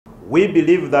We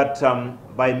believe that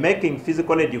by making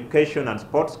physical education and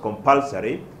sports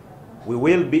compulsory, we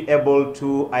will be able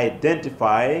to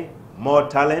identify more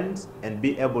talents and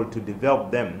be able to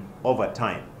develop them over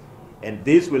time. And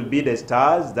this will be the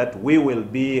stars that we will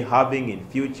be having in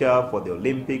future for the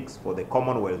Olympics, for the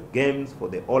Commonwealth Games, for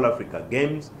the All Africa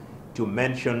Games, to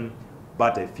mention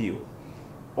but a few.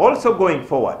 Also going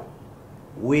forward,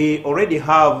 we already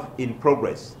have in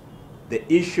progress the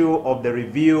issue of the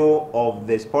review of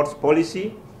the sports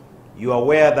policy. You are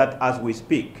aware that as we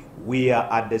speak, we are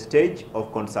at the stage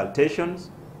of consultations.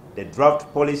 The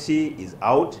draft policy is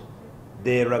out.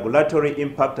 The regulatory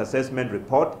impact assessment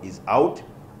report is out.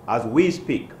 As we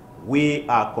speak, we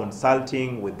are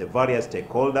consulting with the various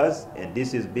stakeholders, and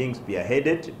this is being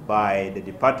spearheaded by the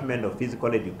Department of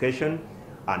Physical Education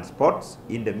and Sports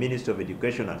in the Ministry of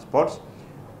Education and Sports.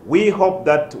 We hope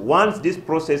that once this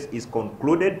process is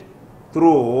concluded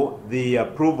through the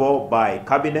approval by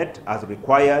Cabinet as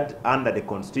required under the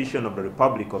Constitution of the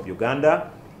Republic of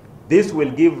Uganda, this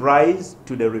will give rise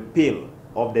to the repeal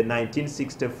of the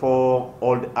 1964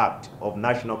 Old Act of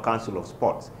National Council of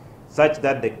Sports, such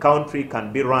that the country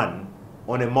can be run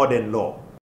on a modern law.